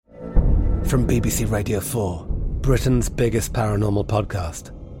From BBC Radio 4, Britain's biggest paranormal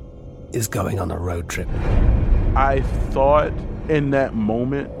podcast is going on a road trip. I thought in that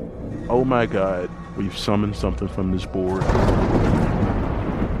moment, oh my God, we've summoned something from this board.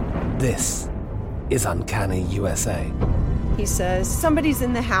 This is Uncanny USA. He says, somebody's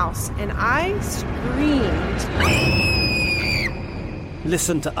in the house, and I screamed.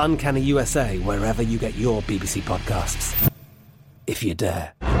 Listen to Uncanny USA wherever you get your BBC podcasts, if you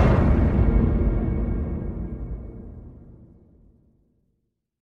dare.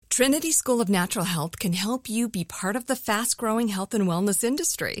 Trinity School of Natural Health can help you be part of the fast-growing health and wellness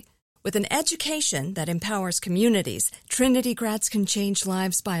industry. With an education that empowers communities, Trinity grads can change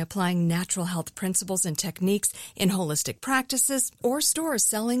lives by applying natural health principles and techniques in holistic practices or stores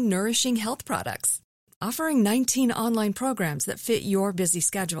selling nourishing health products. Offering 19 online programs that fit your busy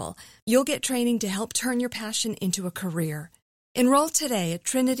schedule, you'll get training to help turn your passion into a career. Enroll today at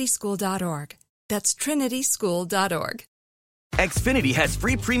trinityschool.org. That's trinityschool.org. Xfinity has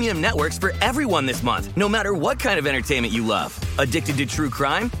free premium networks for everyone this month, no matter what kind of entertainment you love. Addicted to true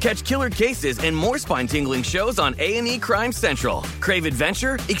crime? Catch killer cases and more spine-tingling shows on A&E Crime Central. Crave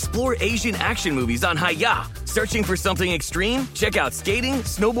adventure? Explore Asian action movies on Hi-Ya. Searching for something extreme? Check out skating,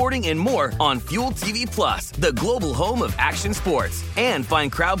 snowboarding, and more on Fuel TV Plus, the global home of action sports. And find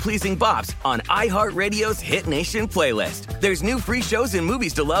crowd-pleasing bops on iHeartRadio's Hit Nation playlist. There's new free shows and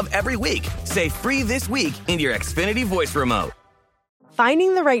movies to love every week. Say free this week in your Xfinity voice remote.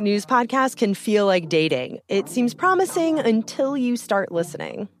 Finding the right news podcast can feel like dating. It seems promising until you start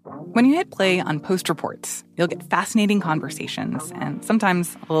listening. When you hit play on Post Reports, you'll get fascinating conversations and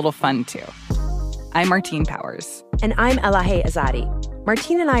sometimes a little fun, too. I'm Martine Powers. And I'm Elahe Azadi.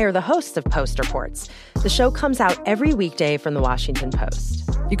 Martine and I are the hosts of Post Reports. The show comes out every weekday from the Washington Post.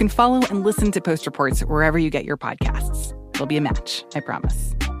 You can follow and listen to Post Reports wherever you get your podcasts. It'll be a match, I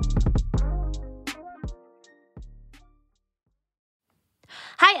promise.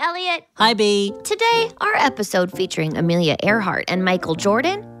 Hi, Elliot. Hi, Bea. Today, our episode featuring Amelia Earhart and Michael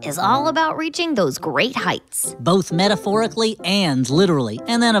Jordan is all about reaching those great heights. Both metaphorically and literally.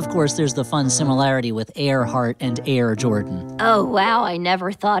 And then, of course, there's the fun similarity with Earhart and Air Jordan. Oh, wow, I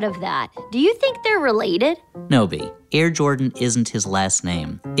never thought of that. Do you think they're related? No, Bea. Air Jordan isn't his last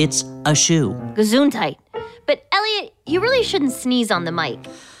name. It's a shoe. Gesundheit. But, Elliot, you really shouldn't sneeze on the mic.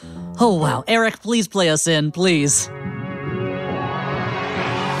 Oh, wow. Eric, please play us in, please.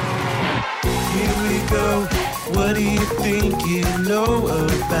 What do you think you know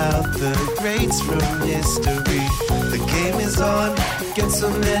about the greats from history? The game is on, get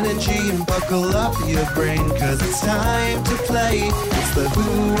some energy and buckle up your brain, cause it's time to play. It's the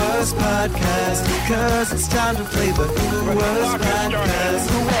Who Was Podcast, cause it's time to play the Who Was Podcast.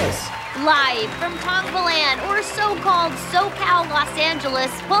 Who Was? Live from Tongvaland, or so-called SoCal, Los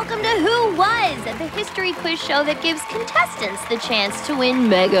Angeles, welcome to Who Was, the history quiz show that gives contestants the chance to win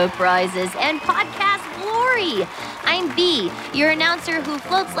mega prizes and podcast glory. I'm Bea, your announcer who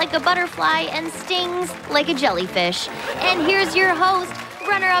floats like a butterfly and stings like a jellyfish. And here's your host,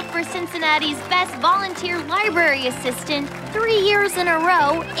 runner-up for Cincinnati's Best Volunteer Library Assistant 3 years in a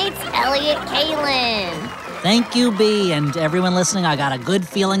row, it's Elliot Kalan. Thank you, Bea, and everyone listening, I got a good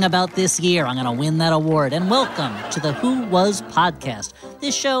feeling about this year. I'm going to win that award. And welcome to the Who Was Podcast.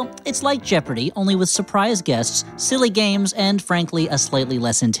 This show, it's like Jeopardy, only with surprise guests, silly games, and frankly, a slightly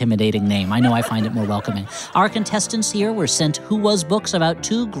less intimidating name. I know I find it more welcoming. Our contestants here were sent Who Was books about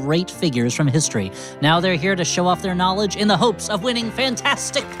two great figures from history. Now they're here to show off their knowledge in the hopes of winning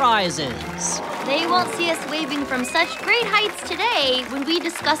fantastic prizes. They won't see us waving from such great heights today when we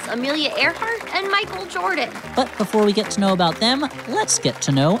discuss Amelia Earhart and Michael Jordan. But before we get to know about them, let's get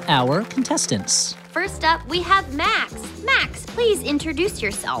to know our contestants. First up, we have Max. Max, please introduce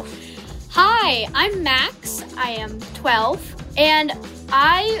yourself. Hi, I'm Max. I am 12, and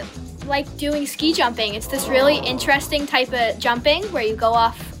I like doing ski jumping. It's this really interesting type of jumping where you go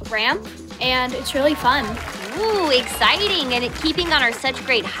off a ramp, and it's really fun. Ooh, exciting, and keeping on our such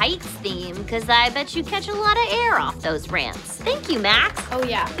great heights theme, because I bet you catch a lot of air off those ramps. Thank you, Max. Oh,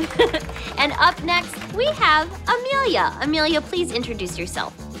 yeah. And up next, we have Amelia. Amelia, please introduce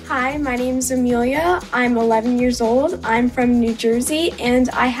yourself. Hi, my name's Amelia. I'm 11 years old. I'm from New Jersey, and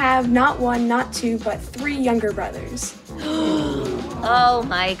I have not one, not two, but 3 younger brothers. Oh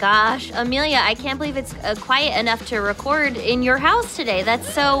my gosh, Amelia, I can't believe it's quiet enough to record in your house today.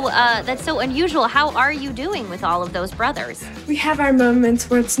 That's so unusual. How are you doing with all of those brothers? We have our moments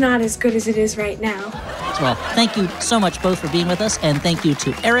where it's not as good as it is right now. Well, thank you so much both for being with us, and thank you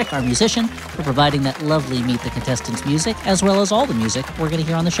to Eric, our musician, for providing that lovely Meet the Contestants music, as well as all the music we're going to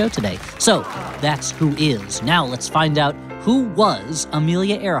hear on the show today. So, that's Who Is. Now let's find out Who was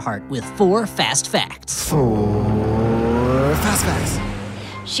Amelia Earhart with 4 fast facts? 4 fast facts.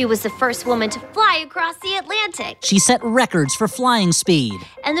 She was the first woman to fly across the Atlantic. She set records for flying speed.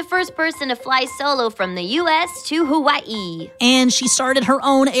 And the first person to fly solo from the U.S. to Hawaii. And she started her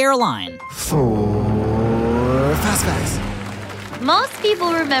own airline. 4 fast facts. Most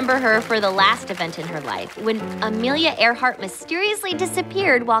people remember her for the last event in her life, when Amelia Earhart mysteriously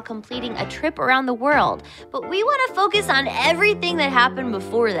disappeared while completing a trip around the world. But we want to focus on everything that happened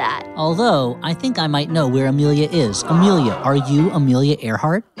before that. Although, I think I might know where Amelia is. Amelia, are you Amelia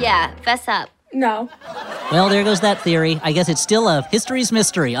Earhart? Yeah, fess up. No. Well, there goes that theory. I guess it's still a history's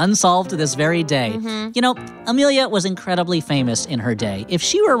mystery, unsolved to this very day. You know, Amelia was incredibly famous in her day. If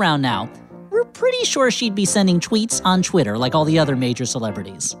she were around now, we're pretty sure she'd be sending tweets on Twitter like all the other major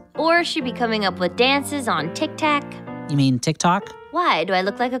celebrities. Or she'd be coming up with dances on TikTok. You mean TikTok? Why? Do I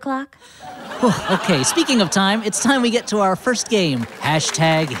look like a clock? Okay, speaking of time, it's time we get to our first game,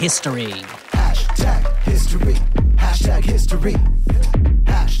 Hashtag History. Hashtag history. Hashtag history.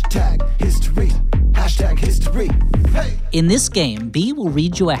 Hashtag history. Hashtag history. Hey! In this game, B will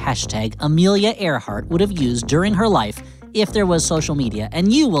read you a hashtag Amelia Earhart would have used during her life if there was social media,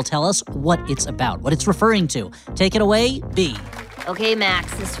 and you will tell us what it's about, what it's referring to. Take it away, B. Okay,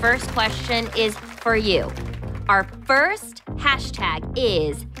 Max, this first question is for you. Our first hashtag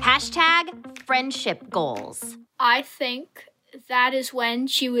is hashtag friendship goals. I think that is when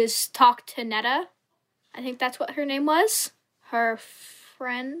she was talked to Netta. I think that's what her name was. Her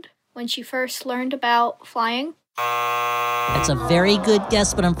friend, when she first learned about flying. That's a very good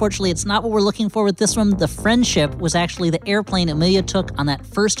guess, but unfortunately it's not what we're looking for with this one. The friendship was actually the airplane Amelia took on that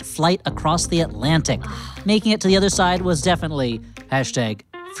first flight across the Atlantic. Making it to the other side was definitely hashtag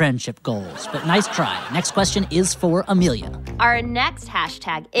friendship goals. But nice try. Next question is for Amelia. Our next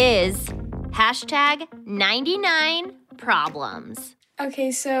hashtag is hashtag 99 problems.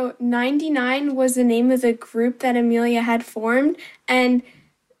 Okay, so 99 was the name of the group that Amelia had formed, and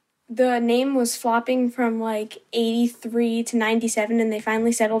the name was flopping from like 83 to 97, and they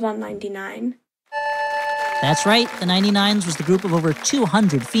finally settled on 99. That's right. The 99s was the group of over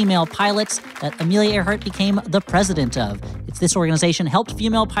 200 female pilots that Amelia Earhart became the president of. It's this organization helped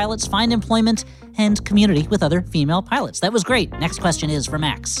female pilots find employment and community with other female pilots. That was great. Next question is for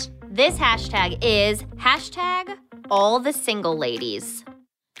Max. This hashtag is hashtag all the single ladies.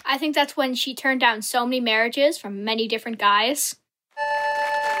 I think that's when she turned down so many marriages from many different guys.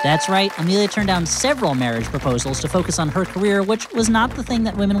 That's right. Amelia turned down several marriage proposals to focus on her career, which was not the thing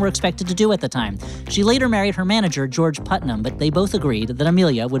that women were expected to do at the time. She later married her manager, George Putnam, but they both agreed that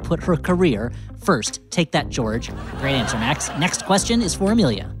Amelia would put her career first. Take that, George. Great answer, Max. Next question is for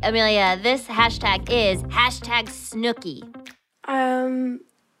Amelia. Amelia, this hashtag is hashtag Snooki.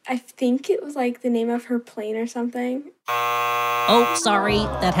 I think it was like the name of her plane or something. Oh, sorry.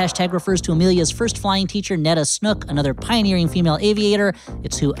 That hashtag refers to Amelia's first flying teacher, Netta Snook, another pioneering female aviator.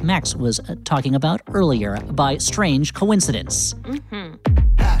 It's who Max was talking about earlier by strange coincidence.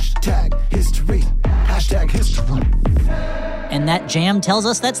 Hashtag history. Hashtag history. And that jam tells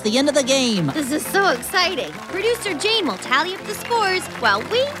us that's the end of the game. This is so exciting. Producer Jane will tally up the scores while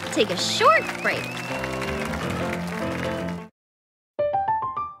we take a short break.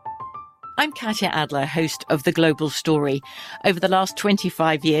 I'm Katya Adler, host of The Global Story. Over the last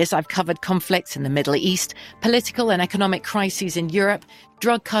 25 years, I've covered conflicts in the Middle East, political and economic crises in Europe,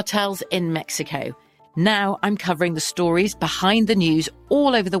 drug cartels in Mexico. Now I'm covering the stories behind the news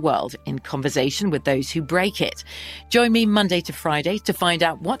all over the world in conversation with those who break it. Join me Monday to Friday to find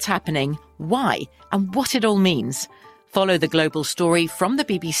out what's happening, why, and what it all means. Follow The Global Story from the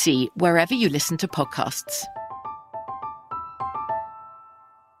BBC wherever you listen to podcasts.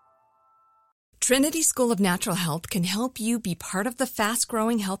 Trinity School of Natural Health can help you be part of the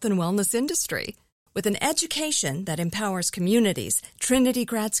fast-growing health and wellness industry. With an education that empowers communities, Trinity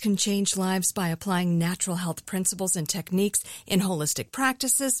grads can change lives by applying natural health principles and techniques in holistic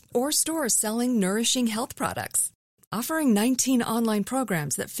practices or stores selling nourishing health products. Offering 19 online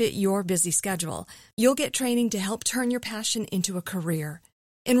programs that fit your busy schedule, you'll get training to help turn your passion into a career.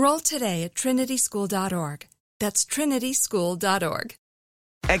 Enroll today at trinityschool.org. That's trinityschool.org.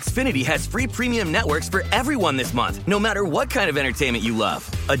 Xfinity has free premium networks for everyone this month, no matter what kind of entertainment you love.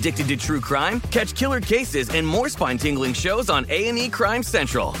 Addicted to true crime? Catch killer cases and more spine-tingling shows on A&E Crime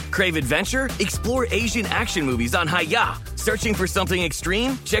Central. Crave adventure? Explore Asian action movies on Hi-Ya. Searching for something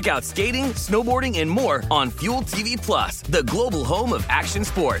extreme? Check out skating, snowboarding, and more on Fuel TV Plus, the global home of action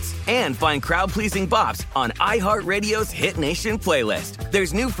sports. And find crowd-pleasing bops on iHeartRadio's Hit Nation playlist.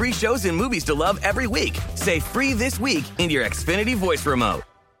 There's new free shows and movies to love every week. Say free this week in your Xfinity voice remote.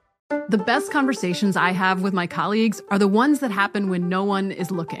 The best conversations I have with my colleagues are the ones that happen when no one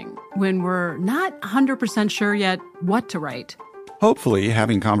is looking, when we're not 100% sure yet what to write. Hopefully,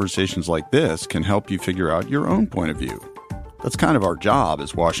 having conversations like this can help you figure out your own point of view. That's kind of our job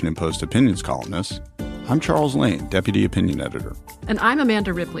as Washington Post opinions columnists. I'm Charles Lane, Deputy Opinion Editor. And I'm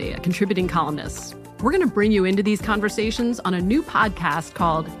Amanda Ripley, a contributing columnist. We're going to bring you into these conversations on a new podcast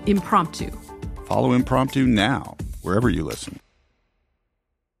called Impromptu. Follow Impromptu now, wherever you listen.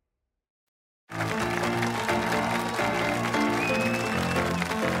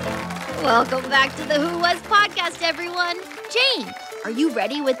 Welcome back to the Who Was podcast, everyone. Jane, are you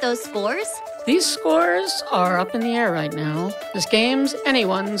ready with those scores? These scores are up in the air right now. This game's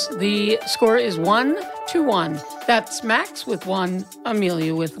anyone's. The score is 1-1. That's Max with 1,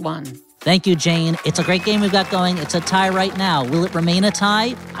 Amelia with 1. Thank you, Jane. It's a great game we've got going. It's a tie right now. Will it remain a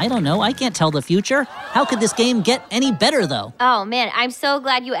tie? I don't know. I can't tell the future. How could this game get any better, though? Oh, man, I'm so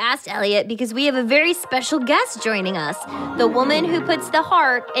glad you asked, Elliot, because we have a very special guest joining us. The woman who puts the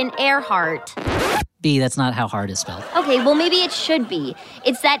heart in Earhart. B, that's not how heart is spelled. Okay, well, maybe it should be.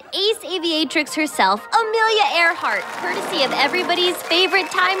 It's that ace aviatrix herself, Amelia Earhart, courtesy of everybody's favorite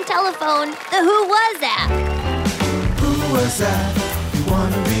time telephone, the Who Was app. Who was that? You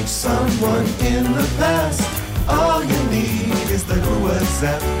want to reach someone in the past. All you need is the Who Was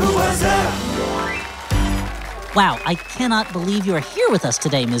that? Who Was that? Wow, I cannot believe you're here with us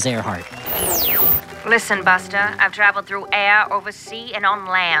today, Ms. Earhart. Listen, Buster, I've traveled through air, over sea, and on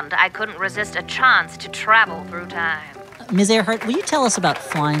land. I couldn't resist a chance to travel through time. Ms. Earhart, will you tell us about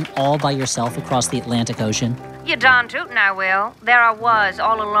flying all by yourself across the Atlantic Ocean? You darn tootin' I will. There I was,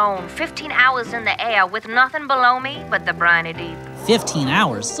 all alone, 15 hours in the air with nothing below me but the briny deep. 15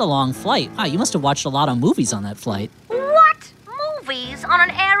 hours? It's a long flight. Wow, you must have watched a lot of movies on that flight. What? Movies on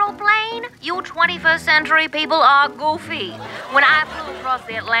an aeroplane? You 21st century people are goofy. When I flew across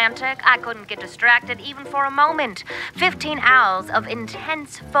the Atlantic, I couldn't get distracted even for a moment. 15 hours of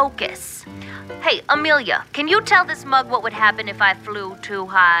intense focus. Hey, Amelia, can you tell this mug what would happen if I flew too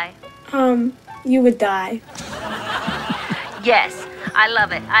high? You would die. Yes, I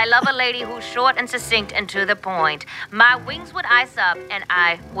love it. I love a lady who's short and succinct and to the point. My wings would ice up and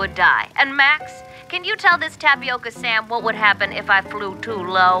I would die. And Max, can you tell this tapioca Sam what would happen if I flew too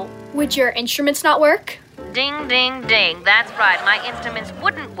low? Would your instruments not work? Ding, ding, ding. That's right. My instruments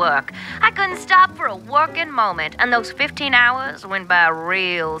wouldn't work. I couldn't stop for a working moment, and those 15 hours went by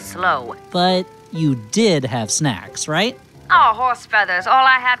real slow. But you did have snacks, right? Oh, horse feathers. All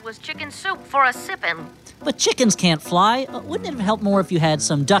I had was chicken soup for a sippin'. But chickens can't fly. Wouldn't it have helped more if you had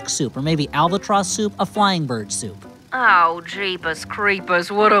some duck soup or maybe albatross soup, a flying bird soup? Oh, jeepers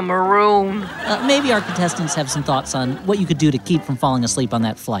creepers, what a maroon. Maybe our contestants have some thoughts on what you could do to keep from falling asleep on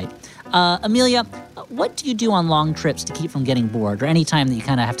that flight. Amelia, what do you do on long trips to keep from getting bored or any time that you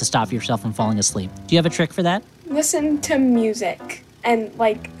kind of have to stop yourself from falling asleep? Do you have a trick for that? Listen to music and,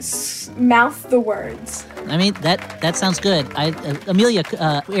 mouth the words. I mean, that sounds good. Amelia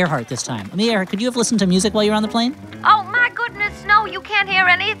Earhart this time. Amelia Earhart, could you have listened to music while you were on the plane? Oh, my goodness, no, you can't hear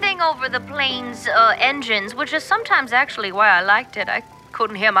anything over the plane's engines, which is sometimes actually why I liked it. I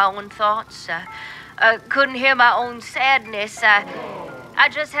couldn't hear my own thoughts. I couldn't hear my own sadness. I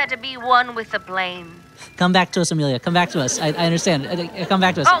just had to be one with the plane. Come back to us, Amelia. Come back to us. I understand. Come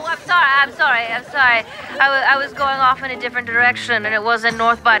back to us. Oh, I'm sorry. I was going off in a different direction, and it wasn't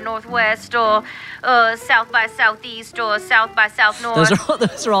north by northwest or south by southeast or south by south north.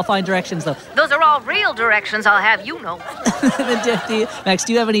 Those are all fine directions, though. Those are all real directions, I'll have you know. Max,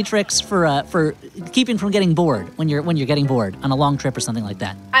 do you have any tricks for keeping from getting bored when you're getting bored on a long trip or something like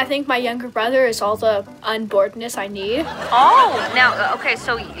that? I think my younger brother is all the unboredness I need. Oh, now, okay,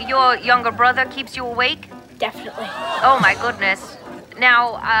 so your younger brother keeps you awake? Definitely. Oh, my goodness.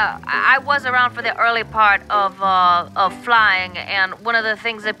 Now, I was around for the early part of flying, and one of the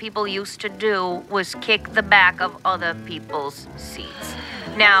things that people used to do was kick the back of other people's seats.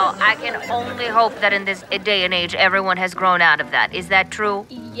 Now, I can only hope that in this day and age, everyone has grown out of that. Is that true?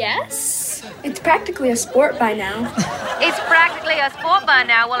 Yes. It's practically a sport by now. It's practically a sport by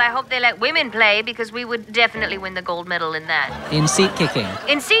now. Well, I hope they let women play, because we would definitely win the gold medal in that. In seat kicking?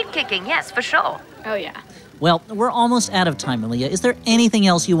 In seat kicking, yes, for sure. Oh, yeah. Well, we're almost out of time, Amelia. Is there anything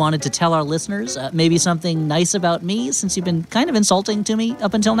else you wanted to tell our listeners? Maybe something nice about me, since you've been kind of insulting to me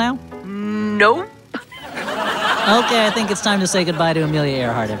up until now? Nope. Okay, I think it's time to say goodbye to Amelia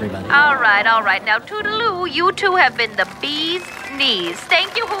Earhart, everybody. All right. Now, toodaloo, you two have been the bee's knees.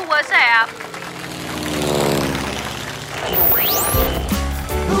 Thank you, Who Was That?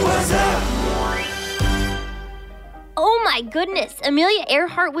 Who Was That? Oh my goodness. Amelia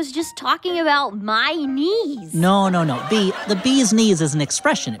Earhart was just talking about my knees. No. B, the bee's knees is an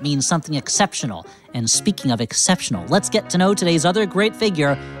expression. It means something exceptional. And speaking of exceptional, let's get to know today's other great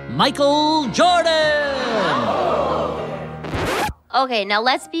figure, Michael Jordan! Okay, now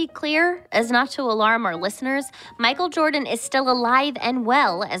let's be clear, as not to alarm our listeners, Michael Jordan is still alive and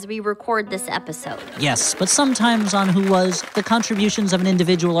well as we record this episode. Yes, but sometimes on Who Was, the contributions of an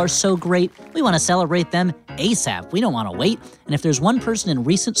individual are so great, we want to celebrate them ASAP. We don't want to wait. And if there's one person in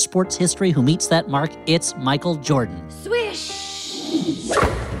recent sports history who meets that mark, it's Michael Jordan. Swish!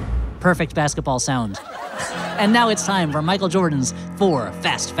 Perfect basketball sound. And now it's time for Michael Jordan's 4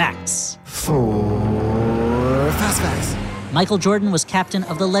 Fast Facts. 4 Fast Facts. Michael Jordan was captain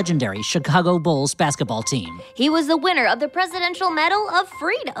of the legendary Chicago Bulls basketball team. He was the winner of the Presidential Medal of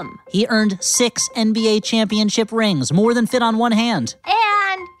Freedom. He earned 6 NBA championship rings, more than fit on one hand.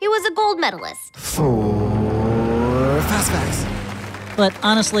 And he was a gold medalist. 4 Fast Facts. But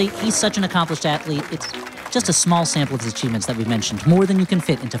honestly, he's such an accomplished athlete, it's just a small sample of his achievements that we've mentioned, more than you can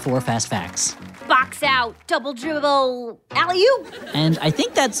fit into 4 Fast Facts. Box out, double dribble, alley-oop. And I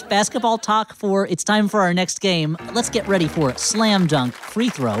think that's basketball talk for it's time for our next game. Let's get ready for slam dunk, free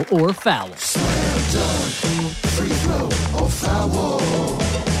throw, or foul. Slam dunk, free throw, or foul.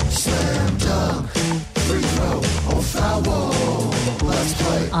 Slam dunk, free throw, or foul. Let's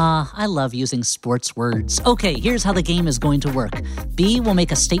play. I love using sports words. Okay, here's how the game is going to work. B will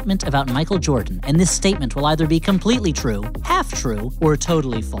make a statement about Michael Jordan, and this statement will either be completely true, half true, or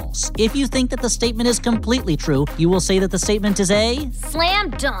totally false. If you think that the statement is completely true, you will say that the statement is a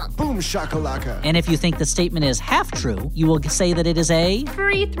slam dunk. Boom shakalaka. And if you think the statement is half true, you will say that it is a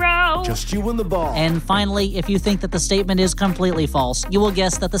free throw. Just you and the ball. And finally, if you think that the statement is completely false, you will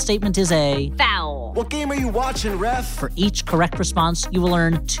guess that the statement is a foul. What game are you watching, ref? For each correct response, you will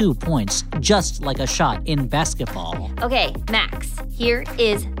earn 2 points, just like a shot in basketball. Okay, Max, here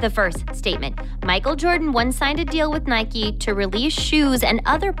is the first statement. Michael Jordan once signed a deal with Nike to release shoes and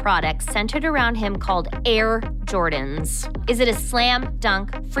other products centered around him called Air Jordans. Is it a slam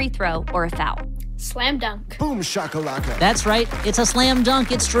dunk, free throw, or a foul? Slam dunk. Boom shakalaka. That's right. It's a slam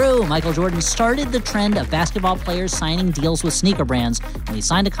dunk. It's true. Michael Jordan started the trend of basketball players signing deals with sneaker brands when he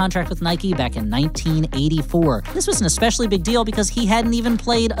signed a contract with Nike back in 1984. This was an especially big deal because he hadn't even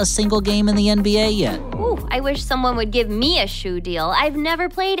played a single game in the NBA yet. Ooh, I wish someone would give me a shoe deal. I've never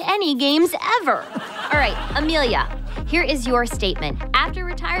played any games ever. All right, Amelia. Here is your statement. After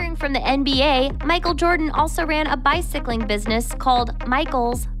retiring from the NBA, Michael Jordan also ran a bicycling business called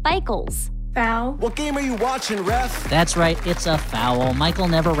Michael's Bikles. Foul. What game are you watching, ref? That's right, it's a foul. Michael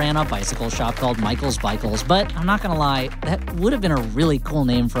never ran a bicycle shop called Michael's Bikles, but I'm not gonna lie, that would have been a really cool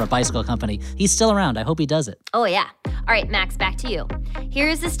name for a bicycle company. He's still around. I hope he does it. Oh, yeah. All right, Max, back to you. Here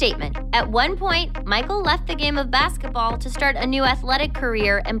is the statement. At one point, Michael left the game of basketball to start a new athletic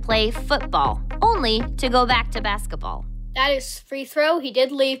career and play football, only to go back to basketball. That is free throw. He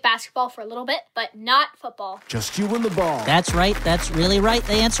did leave basketball for a little bit, but not football. Just you and the ball. That's right. That's really right.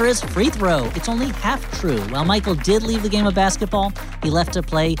 The answer is free throw. It's only half true. While Michael did leave the game of basketball, he left to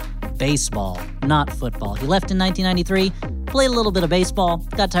play baseball, not football. He left in 1993, played a little bit of baseball,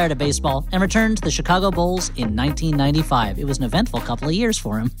 got tired of baseball, and returned to the Chicago Bulls in 1995. It was an eventful couple of years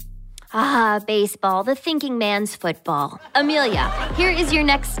for him. Ah, baseball, the thinking man's football. Amelia, here is your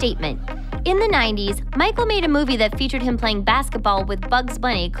next statement. In the 90s, Michael made a movie that featured him playing basketball with Bugs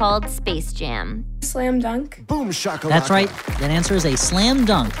Bunny called Space Jam. Slam dunk. Boom shakalaka. That's right. That answer is a slam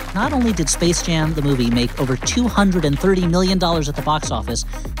dunk. Not only did Space Jam, the movie, make over $230 million at the box office,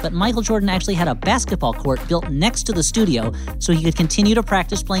 but Michael Jordan actually had a basketball court built next to the studio so he could continue to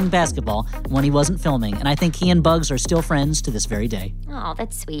practice playing basketball when he wasn't filming. And I think he and Bugs are still friends to this very day. Oh,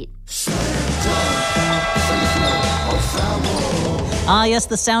 that's sweet. Ah, yes,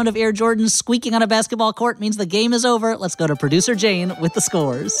 the sound of Air Jordans squeaking on a basketball court means the game is over. Let's go to producer Jane with the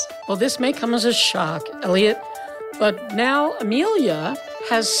scores. Well, this may come as a shock, Elliot, but now Amelia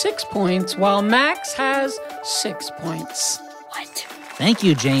has 6 points while Max has 6 points. What? Thank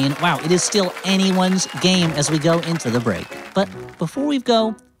you, Jane. Wow, it is still anyone's game as we go into the break. But before we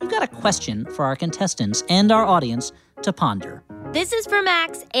go, we've got a question for our contestants and our audience to ponder. This is for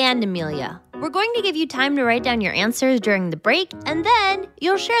Max and Amelia. We're going to give you time to write down your answers during the break, and then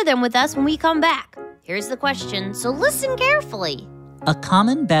you'll share them with us when we come back. Here's the question, so listen carefully. A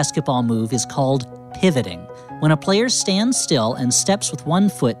common basketball move is called pivoting. When a player stands still and steps with one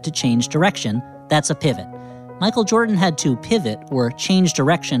foot to change direction, that's a pivot. Michael Jordan had to pivot or change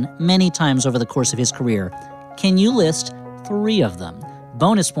direction many times over the course of his career. Can you list 3 of them?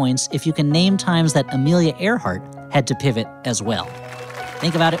 Bonus points if you can name times that Amelia Earhart had to pivot as well.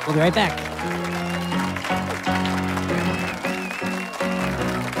 Think about it. We'll be right back.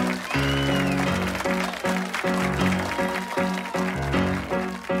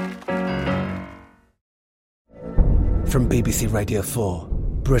 BBC Radio 4,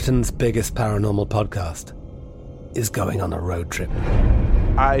 Britain's biggest paranormal podcast, is going on a road trip.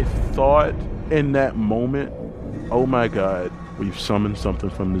 I thought in that moment, oh my God, we've summoned something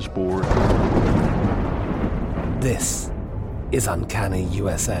from this board. This is Uncanny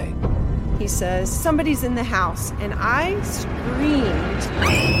USA. He says, somebody's in the house, and I screamed.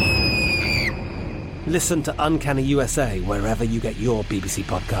 Listen to Uncanny USA wherever you get your BBC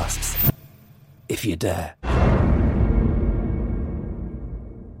podcasts, if you dare.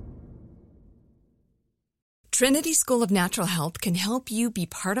 Trinity School of Natural Health can help you be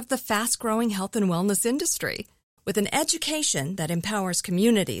part of the fast-growing health and wellness industry. With an education that empowers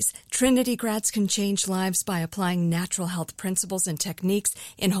communities, Trinity grads can change lives by applying natural health principles and techniques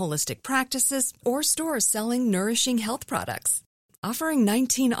in holistic practices or stores selling nourishing health products. Offering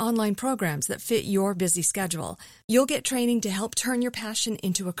 19 online programs that fit your busy schedule, you'll get training to help turn your passion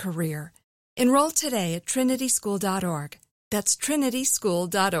into a career. Enroll today at trinityschool.org. That's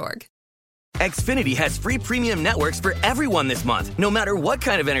trinityschool.org. Xfinity has free premium networks for everyone this month, no matter what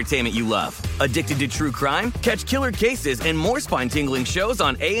kind of entertainment you love. Addicted to true crime? Catch killer cases and more spine-tingling shows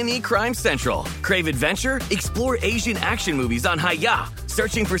on A&E Crime Central. Crave adventure? Explore Asian action movies on Hi-Ya.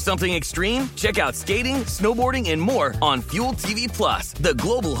 Searching for something extreme? Check out skating, snowboarding, and more on Fuel TV Plus, the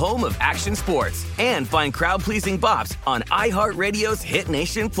global home of action sports. And find crowd-pleasing bops on iHeartRadio's Hit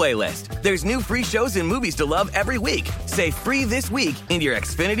Nation playlist. There's new free shows and movies to love every week. Say free this week in your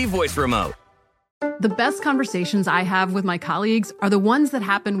Xfinity voice remote. The best conversations I have with my colleagues are the ones that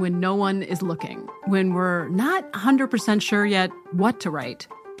happen when no one is looking, when we're not 100% sure yet what to write.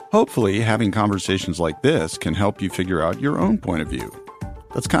 Hopefully, having conversations like this can help you figure out your own point of view.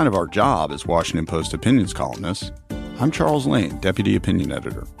 That's kind of our job as Washington Post opinions columnists. I'm Charles Lane, Deputy Opinion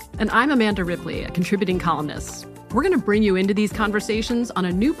Editor. And I'm Amanda Ripley, a contributing columnist. We're going to bring you into these conversations on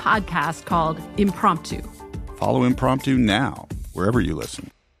a new podcast called Impromptu. Follow Impromptu now, wherever you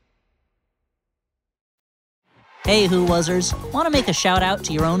listen. Hey, Who Wasers. Want to make a shout out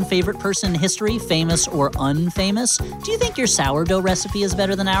to your own favorite person in history, famous or unfamous? Do you think your sourdough recipe is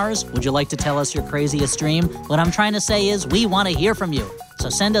better than ours? Would you like to tell us your craziest dream? What I'm trying to say is we want to hear from you. So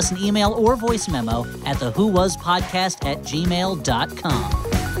send us an email or voice memo at thewhowaspodcast@gmail.com.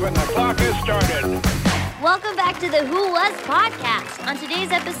 When the clock is started. Welcome back to the Who Was podcast. On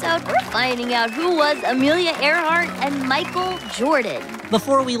today's episode, we're finding out who was Amelia Earhart and Michael Jordan.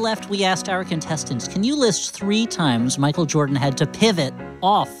 Before we left, we asked our contestants, can you list 3 times Michael Jordan had to pivot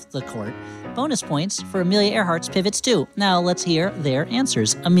off the court? Bonus points for Amelia Earhart's pivots, too. Now let's hear their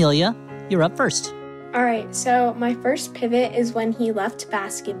answers. Amelia, you're up first. All right, so my first pivot is when he left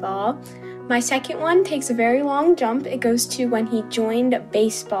basketball. My second one takes a very long jump. It goes to when he joined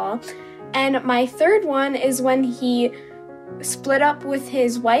baseball. And my third one is when he split up with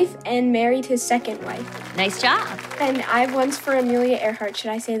his wife and married his second wife. Nice job. And I have ones for Amelia Earhart.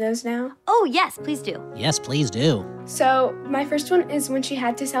 Should I say those now? Oh, yes, please do. Yes, please do. So my first one is when she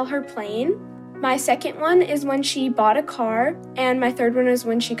had to sell her plane. My second one is when she bought a car. And my third one is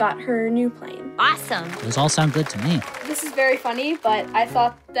when she got her new plane. Awesome. Those all sound good to me. This is very funny, but I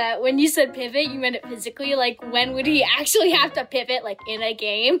thought that when you said pivot, you meant it physically. Like, when would he actually have to pivot, like, in a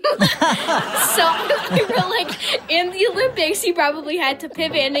game? So I feel like in the Olympics, he probably had to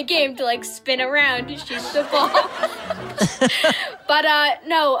pivot in a game to, like, spin around to shoot the ball. But,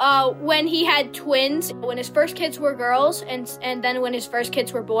 when he had twins, when his first kids were girls, and then when his first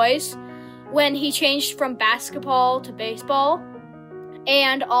kids were boys, when he changed from basketball to baseball,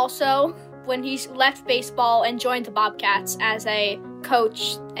 and also when he left baseball and joined the Bobcats as a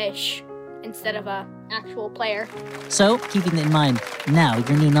coach-ish instead of a actual player. So, keeping in mind now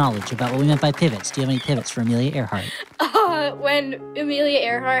your new knowledge about what we meant by pivots, do you have any pivots for Amelia Earhart? When Amelia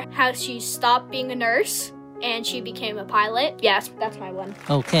Earhart, how she stopped being a nurse and she became a pilot. Yes, that's my one.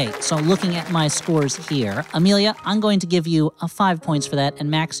 Okay, so looking at my scores here, Amelia, I'm going to give you 5 points for that,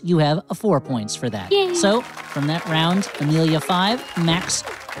 and Max, you have 4 points for that. Yay. So, from that round, Amelia 5, Max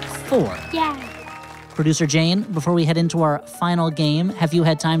 4. Yeah. Producer Jane, before we head into our final game, have you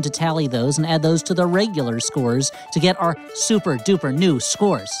had time to tally those and add those to the regular scores to get our super-duper new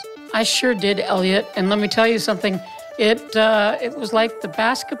scores? I sure did, Elliot. And let me tell you something. It was like the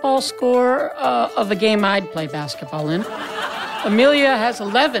basketball score of a game I'd play basketball in. Amelia has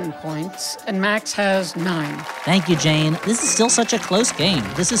 11 points, and Max has 9. Thank you, Jane. This is still such a close game.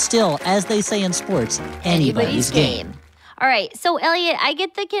 This is still, as they say in sports, anybody's game. All right, so Elliot, I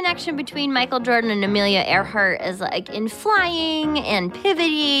get the connection between Michael Jordan and Amelia Earhart as like in flying and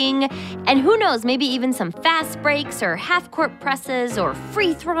pivoting, and who knows, maybe even some fast breaks or half-court presses or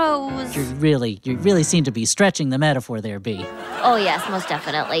free throws. You really seem to be stretching the metaphor there, B. Oh yes, most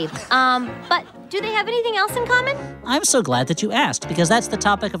definitely. But Do they have anything else in common? I'm so glad that you asked, because that's the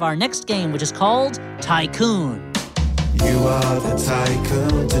topic of our next game, which is called Tycoon. You are the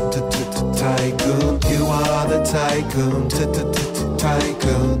tycoon, tycoon. You are the tycoon,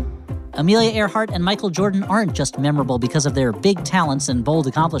 tycoon. Amelia Earhart and Michael Jordan aren't just memorable because of their big talents and bold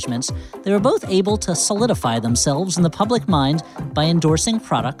accomplishments. They were both able to solidify themselves in the public mind by endorsing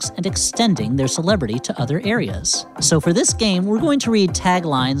products and extending their celebrity to other areas. So for this game, we're going to read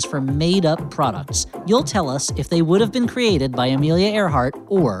taglines for made-up products. You'll tell us if they would have been created by Amelia Earhart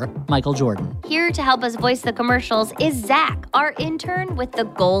or Michael Jordan. Here to help us voice the commercials is Zach, our intern with the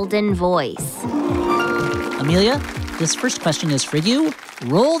golden voice. Amelia, this first question is for you.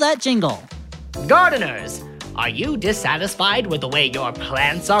 Roll that jingle. Gardeners, are you dissatisfied with the way your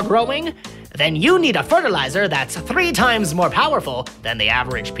plants are growing? Then you need a fertilizer that's 3 times more powerful than the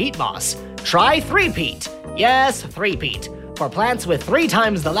average peat moss. Try 3-peat. Yes, 3-peat. For plants with 3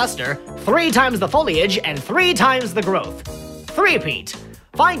 times the luster, 3 times the foliage, and 3 times the growth. 3-peat.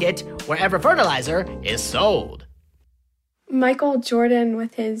 Find it wherever fertilizer is sold. Michael Jordan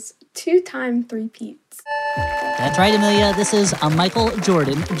with his 2-time 3-peats. That's right, Amelia. This is a Michael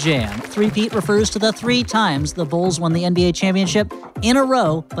Jordan jam. 3-peat refers to the 3 times the Bulls won the NBA championship in a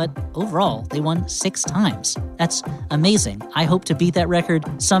row, but overall, they won 6 times. That's amazing. I hope to beat that record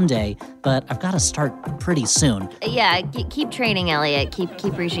someday, but I've got to start pretty soon. Yeah, keep training, Elliot.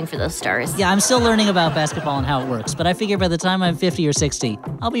 Keep reaching for those stars. Yeah, I'm still learning about basketball and how it works, but I figure by the time I'm 50 or 60,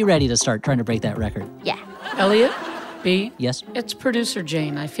 I'll be ready to start trying to break that record. Yeah. Elliot? B? Yes? It's producer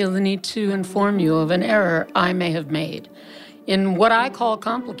Jane. I feel the need to inform you of an error I may have made. In what I call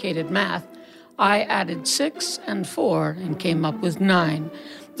complicated math, I added 6 and 4 and came up with 9.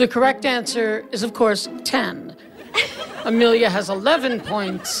 The correct answer is, of course, 10. Amelia has 11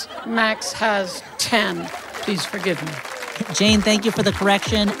 points. Max has 10. Please forgive me. Jane, thank you for the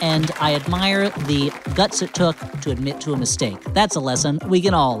correction, and I admire the guts it took to admit to a mistake. That's a lesson we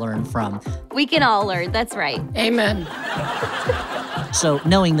can all learn from. We can all learn, that's right. Amen. So,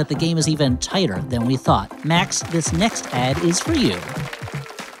 knowing that the game is even tighter than we thought, Max, this next ad is for you.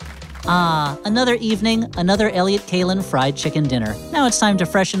 Another evening, another Elliot Kalin fried chicken dinner. Now it's time to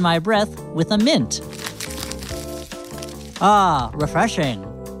freshen my breath with a mint. Refreshing.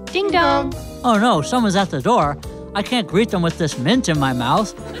 Ding dong. Oh no, someone's at the door. I can't greet them with this mint in my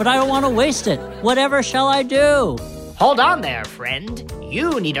mouth, but I don't want to waste it. Whatever shall I do? Hold on there, friend.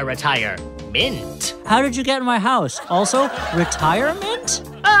 You need to retire mint. How did you get in my house? Also, retirement?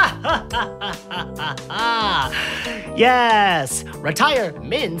 Yes, Retire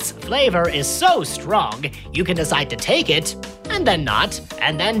Mint's flavor is so strong, you can decide to take it, and then not,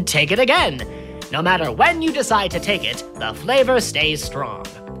 and then take it again. No matter when you decide to take it, the flavor stays strong.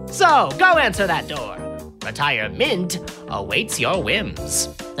 So, go answer that door. Retire Mint awaits your whims.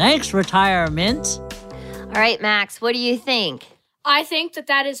 Thanks, Retire Mint. All right, Max, what do you think? I think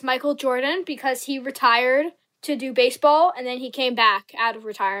that is Michael Jordan because he retired to do baseball and then he came back out of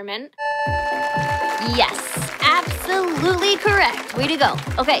retirement. Yes, absolutely correct. Way to go.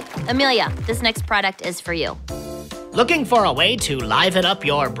 Okay, Amelia, this next product is for you. Looking for a way to liven up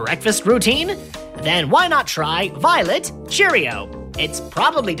your breakfast routine? Then why not try Violet Cheerio? It's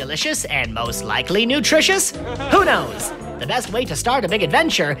probably delicious and most likely nutritious. Who knows? The best way to start a big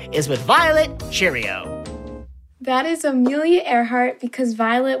adventure is with Violet Cheerio. That is Amelia Earhart because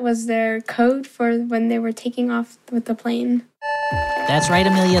Violet was their code for when they were taking off with the plane. That's right,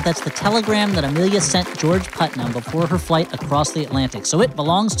 Amelia. That's the telegram that Amelia sent George Putnam before her flight across the Atlantic. So it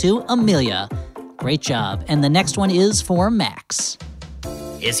belongs to Amelia. Great job. And the next one is for Max.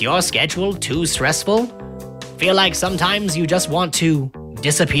 Is your schedule too stressful? Feel like sometimes you just want to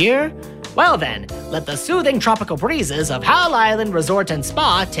disappear? Well then, let the soothing tropical breezes of Howell Island Resort and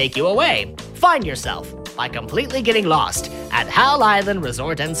Spa take you away. Find yourself by completely getting lost at Howell Island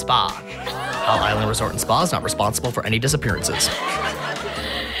Resort and Spa. Howell Island Resort and Spa is not responsible for any disappearances.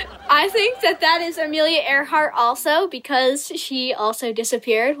 I think that is Amelia Earhart also because she also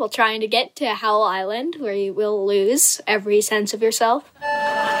disappeared while trying to get to Howell Island where you will lose every sense of yourself.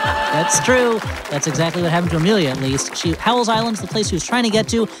 That's true. That's exactly what happened to Amelia, at least. Howell's Island's the place she was trying to get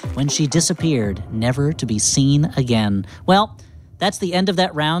to when she disappeared, never to be seen again. Well, that's the end of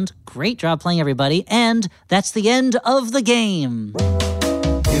that round. Great job playing, everybody. And that's the end of the game.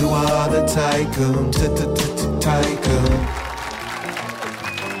 You are the tycoon, tycoon.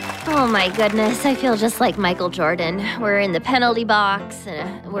 Oh my goodness, I feel just like Michael Jordan. We're in the penalty box,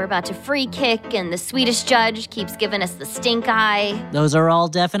 and we're about to free kick, and the Swedish judge keeps giving us the stink eye. Those are all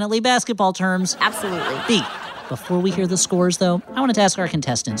definitely basketball terms. Absolutely. B, Before we hear the scores, though, I wanted to ask our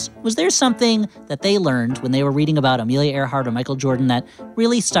contestants, was there something that they learned when they were reading about Amelia Earhart or Michael Jordan that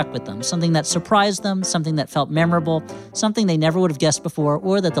really stuck with them? Something that surprised them, something that felt memorable, something they never would have guessed before,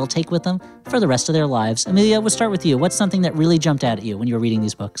 or that they'll take with them for the rest of their lives? Amelia, we'll start with you. What's something that really jumped out at you when you were reading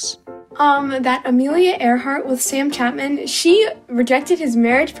these books? That Amelia Earhart with Sam Chapman, she rejected his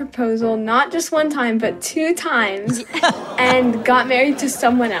marriage proposal not just one time, but 2 times, and got married to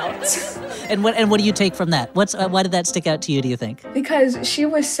someone else. And what do you take from that? Why did that stick out to you, do you think? Because she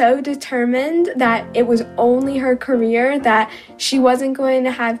was so determined that it was only her career, that she wasn't going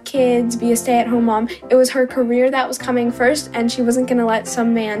to have kids, be a stay-at-home mom. It was her career that was coming first, and she wasn't going to let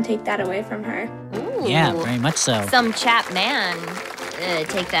some man take that away from her. Ooh. Yeah, very much so. Some chap man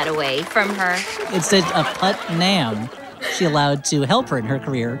take that away from her. Instead of Put Nam, she allowed to help her in her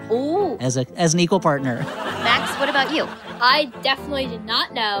career as an equal partner. Max, what about you? I definitely did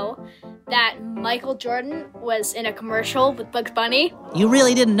not know that Michael Jordan was in a commercial with Bugs Bunny. You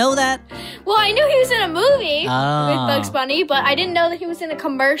really didn't know that? Well, I knew he was in a movie Oh. with Bugs Bunny, but I didn't know that he was in a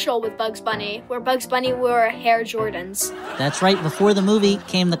commercial with Bugs Bunny, where Bugs Bunny wore hair Jordans. That's right. Before the movie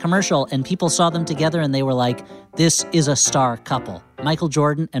came the commercial, and people saw them together, and they were like, this is a star couple. Michael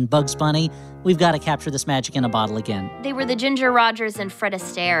Jordan and Bugs Bunny. We've got to capture this magic in a bottle again. They were the Ginger Rogers and Fred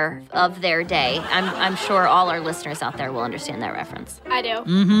Astaire of their day. I'm sure all our listeners out there will understand that reference. I do.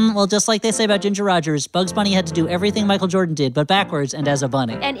 Mm-hmm. Well, just like they say about Ginger Rogers, Bugs Bunny had to do everything Michael Jordan did, but backwards and as a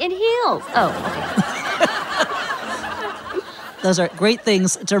bunny. And in heels. Oh, okay. Those are great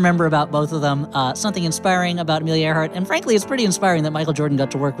things to remember about both of them. Something inspiring about Amelia Earhart. And frankly, it's pretty inspiring that Michael Jordan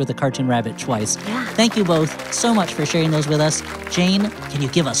got to work with a cartoon rabbit twice. Yeah. Thank you both so much for sharing those with us. Jane, can you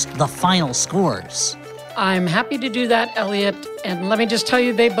give us the final scores? I'm happy to do that, Elliot. And let me just tell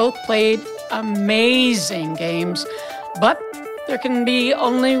you, they both played amazing games. But there can be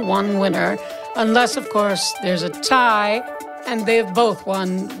only one winner, unless, of course, there's a tie, and they've both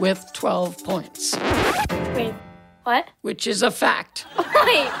won with 12 points. Wait, what? Which is a fact.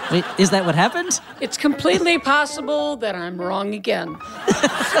 Wait, is that what happened? It's completely possible that I'm wrong again.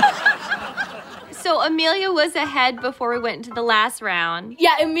 So Amelia was ahead before we went into the last round.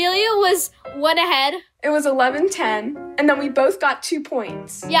 Yeah, Amelia was 1 ahead. It was 11-10, and then we both got 2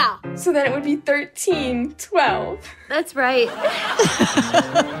 points. Yeah. So then it would be 13-12. That's right.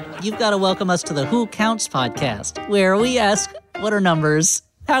 You've got to welcome us to the Who Counts podcast, where we ask, what are numbers?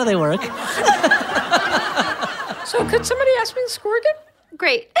 How do they work? So could somebody ask me the score again?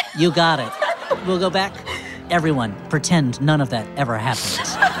 Great. You got it. We'll go back. Everyone, pretend none of that ever happened.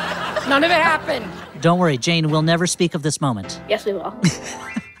 None of it happened. Don't worry, Jane, we'll never speak of this moment. Yes, we will.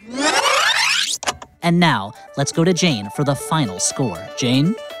 And now, let's go to Jane for the final score.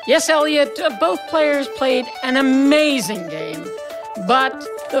 Jane? Yes, Elliot, both players played an amazing game. But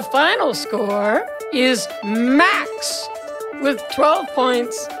the final score is Max with 12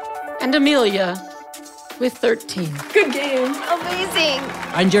 points and Amelia with 13. Good game. Amazing.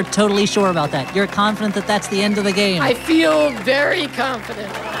 And you're totally sure about that? You're confident that that's the end of the game? I feel very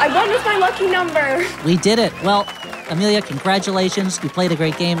confident. I won with my lucky number. We did it. Well, Amelia, congratulations. You played a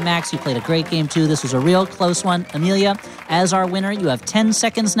great game. Max, you played a great game, too. This was a real close one. Amelia, as our winner, you have 10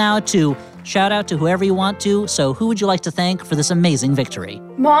 seconds now to shout out to whoever you want to. So who would you like to thank for this amazing victory?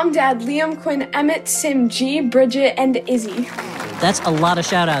 Mom, Dad, Liam, Quinn, Emmett, Sim, G, Bridget, and Izzy. That's a lot of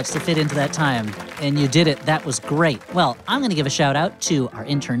shout-outs to fit into that time. And you did it. That was great. Well, I'm going to give a shout-out to our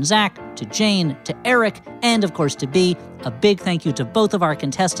intern, Zach, to Jane, to Eric, and, of course, to B. A big thank you to both of our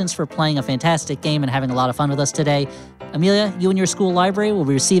contestants for playing a fantastic game and having a lot of fun with us today. Amelia, you and your school library will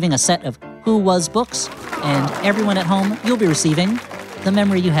be receiving a set of Who Was books. And everyone at home, you'll be receiving the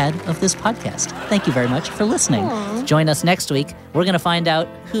memory you had of this podcast. Thank you very much for listening. Aww. Join us next week. We're going to find out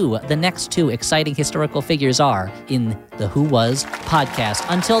who the next 2 exciting historical figures are in the Who Was podcast.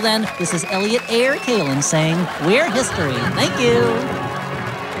 Until then, this is Elliot Ayer Kalin saying, we're history. Thank you.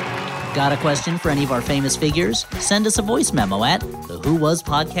 Got a question for any of our famous figures? Send us a voice memo at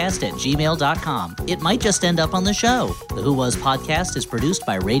thewhowaspodcast@gmail.com. It might just end up on the show. The Who Was Podcast is produced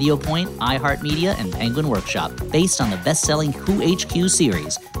by Radio Point, iHeartMedia, and Penguin Workshop, based on the best-selling Who HQ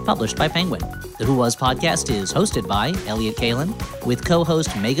series, published by Penguin. The Who Was Podcast is hosted by Elliot Kalin, with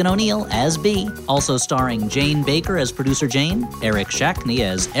co-host Megan O'Neill as B, also starring Jane Baker as producer Jane, Eric Shackney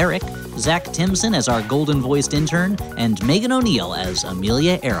as Eric, Zach Timson as our golden-voiced intern, and Megan O'Neill as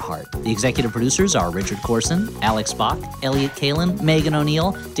Amelia Earhart. The executive producers are Richard Corson, Alex Bach, Elliot Kalin, Megan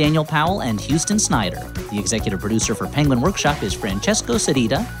O'Neill, Daniel Powell, and Houston Snyder. The executive producer for Penguin Workshop is Francesco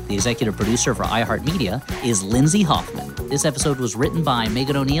Cerita. The executive producer for iHeartMedia is Lindsay Hoffman. This episode was written by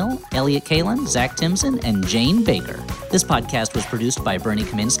Megan O'Neill, Elliot Kalin, Zach Timson, and Jane Baker. This podcast was produced by Bernie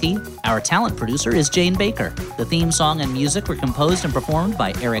Kaminsky. Our talent producer is Jane Baker. The theme song and music were composed and performed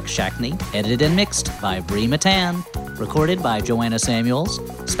by Eric Shackney. Edited and mixed by Bree Matan. Recorded by Joanna Samuels.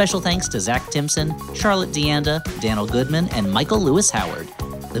 Special thanks to Zach Timpson, Charlotte Deanda, Daniel Goodman, and Michael Lewis Howard.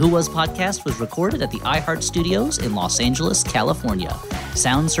 The Who Was podcast was recorded at the Earhart Studios in Los Angeles, California.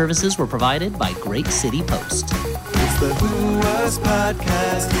 Sound services were provided by Great City Post. It's the Who Was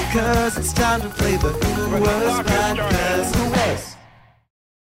podcast, because it's time to play the Who Was podcast. Who Was?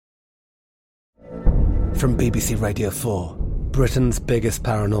 From BBC Radio 4, Britain's biggest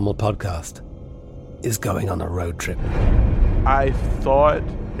paranormal podcast is going on a road trip. I thought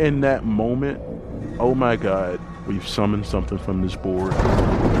in that moment, oh my God, we've summoned something from this board.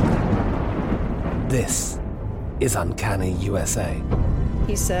 This is Uncanny USA.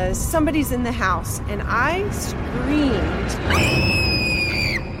 He says, somebody's in the house, and I screamed.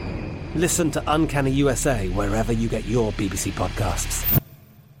 Listen to Uncanny USA wherever you get your BBC podcasts,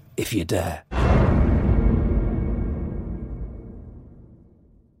 if you dare.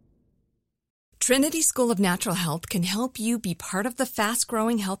 Trinity School of Natural Health can help you be part of the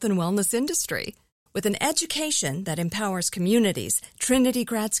fast-growing health and wellness industry. With an education that empowers communities, Trinity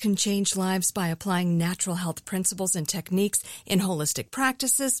grads can change lives by applying natural health principles and techniques in holistic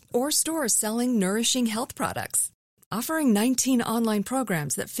practices or stores selling nourishing health products. Offering 19 online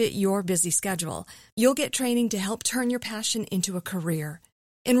programs that fit your busy schedule, you'll get training to help turn your passion into a career.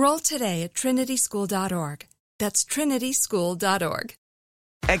 Enroll today at trinityschool.org. That's trinityschool.org.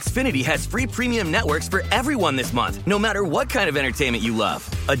 Xfinity has free premium networks for everyone this month, no matter what kind of entertainment you love.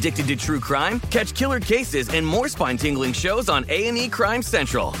 Addicted to true crime? Catch killer cases and more spine-tingling shows on A&E Crime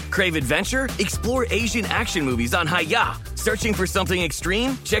Central. Crave adventure? Explore Asian action movies on Hi-Ya. Searching for something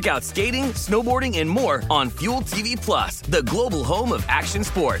extreme? Check out skating, snowboarding, and more on Fuel TV Plus, the global home of action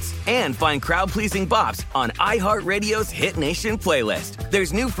sports. And find crowd-pleasing bops on iHeartRadio's Hit Nation playlist.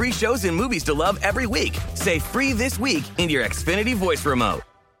 There's new free shows and movies to love every week. Say free this week in your Xfinity voice remote.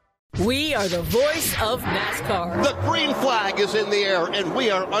 We are the voice of NASCAR. The green flag is in the air, and we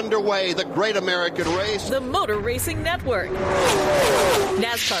are underway. The Great American Race. The Motor Racing Network.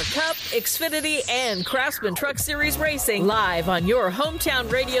 NASCAR Cup, Xfinity, and Craftsman Truck Series Racing live on your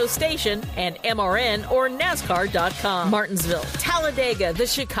hometown radio station and MRN or NASCAR.com. Martinsville, Talladega, the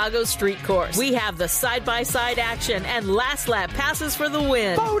Chicago Street Course. We have the side-by-side action and last lap passes for the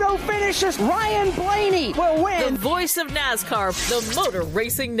win. Photo finishes. Ryan Blaney will win. The voice of NASCAR, the Motor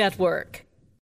Racing Network.